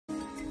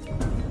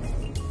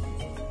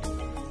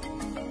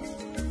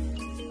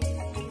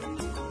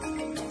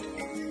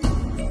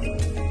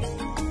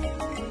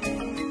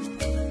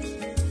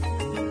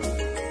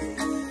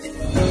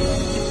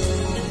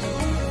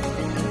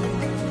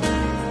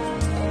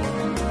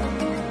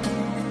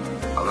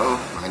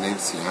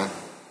Sian.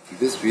 In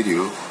this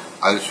video,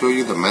 I'll show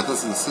you the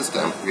methods and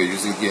system we are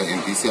using here in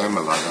DCI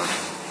Malaga,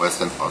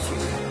 Western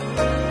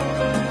Australia.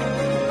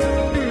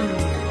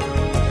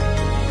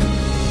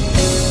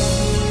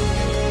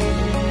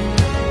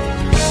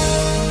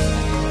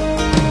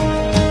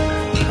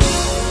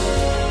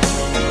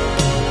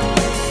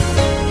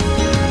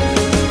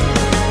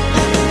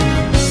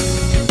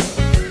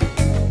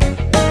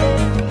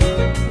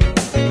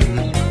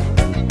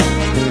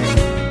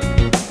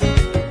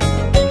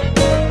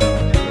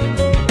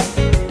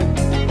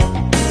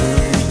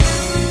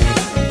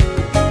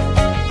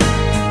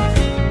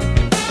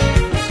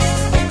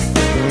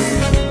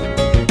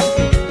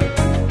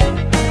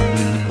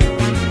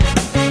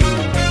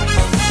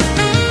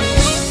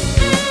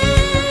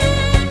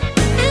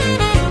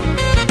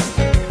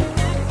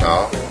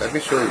 Let me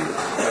show you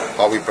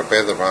how we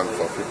prepare the run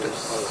for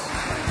fitters.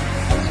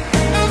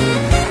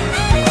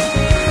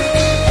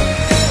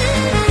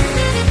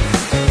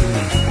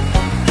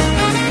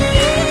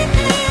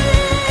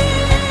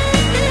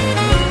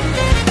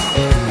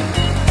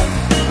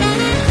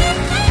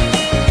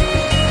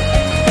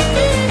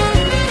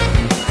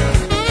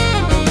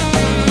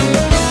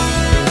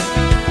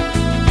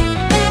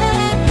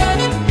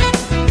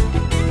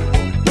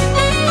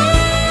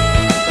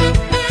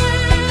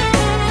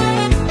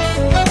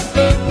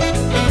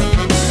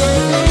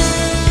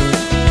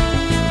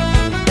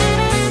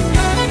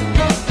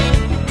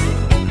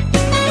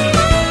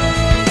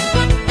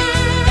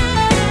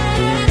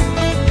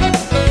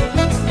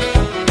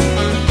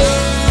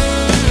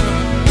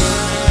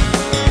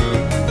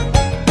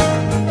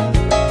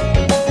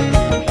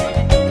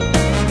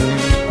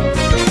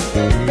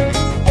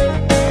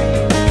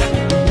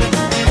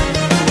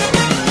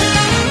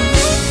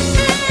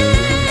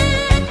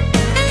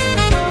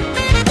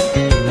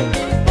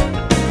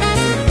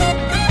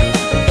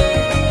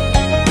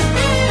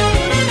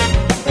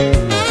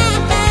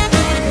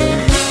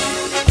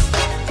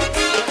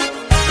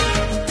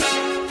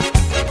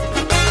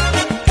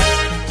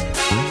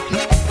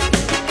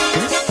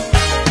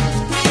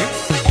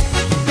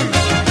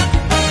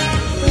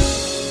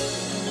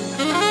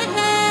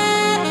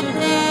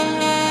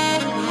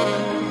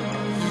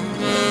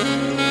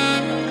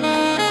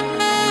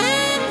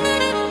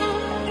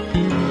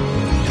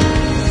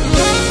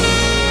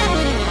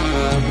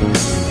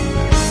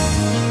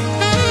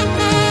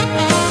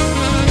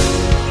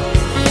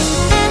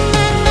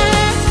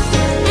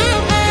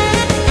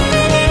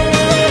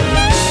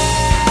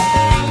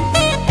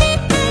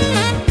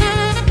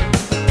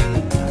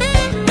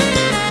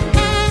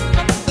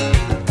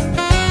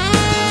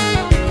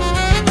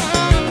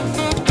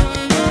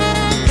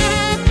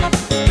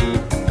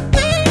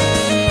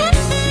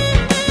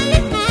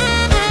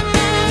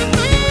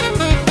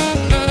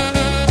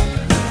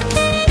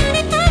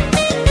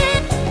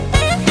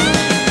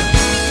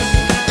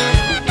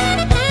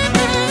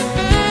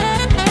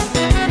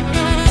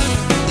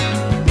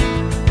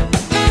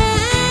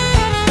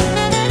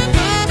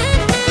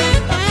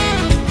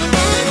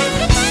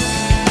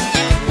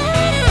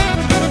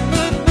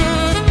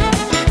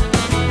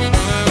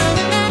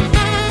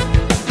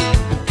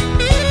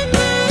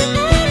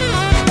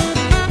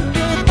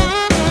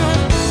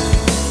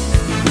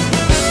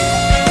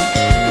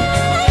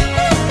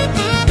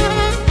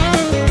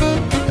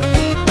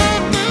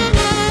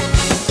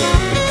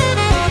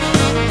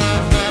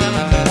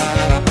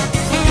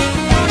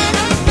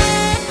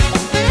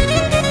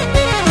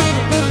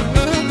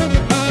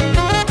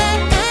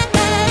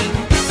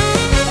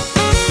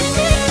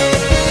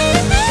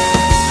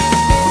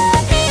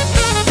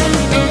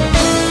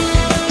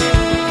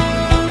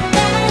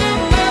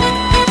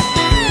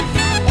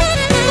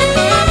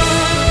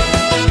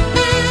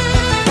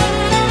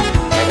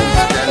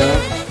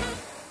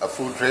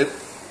 Drape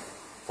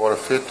for a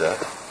fitter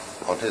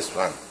on his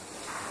run.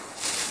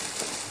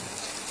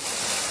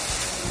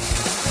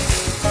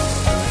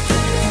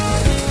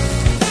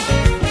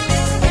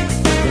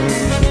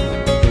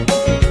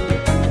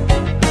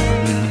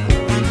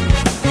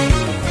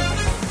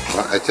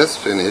 I just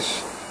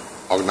finished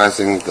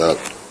organizing the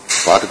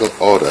particle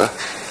order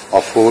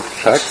of 4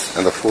 tracks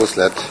and the 4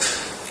 sled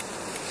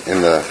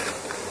in the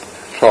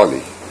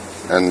trolley,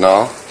 and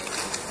now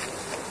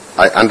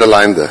I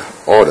underline the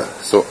order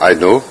so I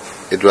know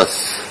it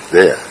was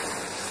there.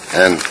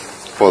 And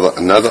for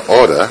another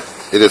order,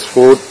 it is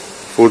 4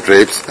 full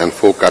drapes and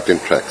 4 cut-in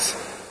tracks.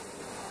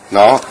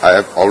 Now I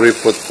have already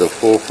put the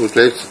 4 full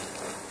drapes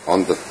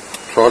on the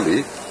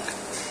trolley,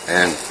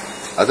 and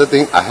other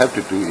thing I have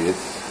to do is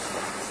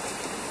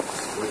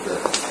with the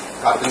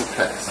cut-in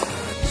tracks.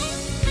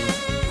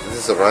 This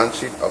is a run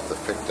sheet of the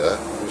fitter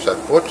which I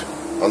put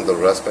on the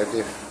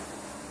respective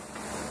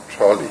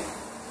trolley.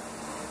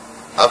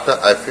 After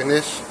I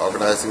finish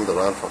organizing the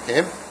run for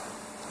him,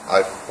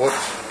 I put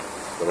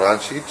the run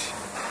sheet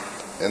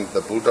in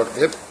the bulldog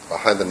nib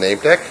behind the name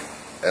tag,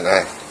 and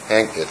I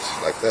hang it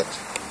like that.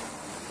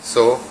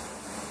 So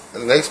the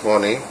next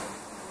morning,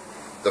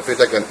 the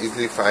fitter can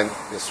easily find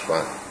his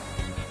run.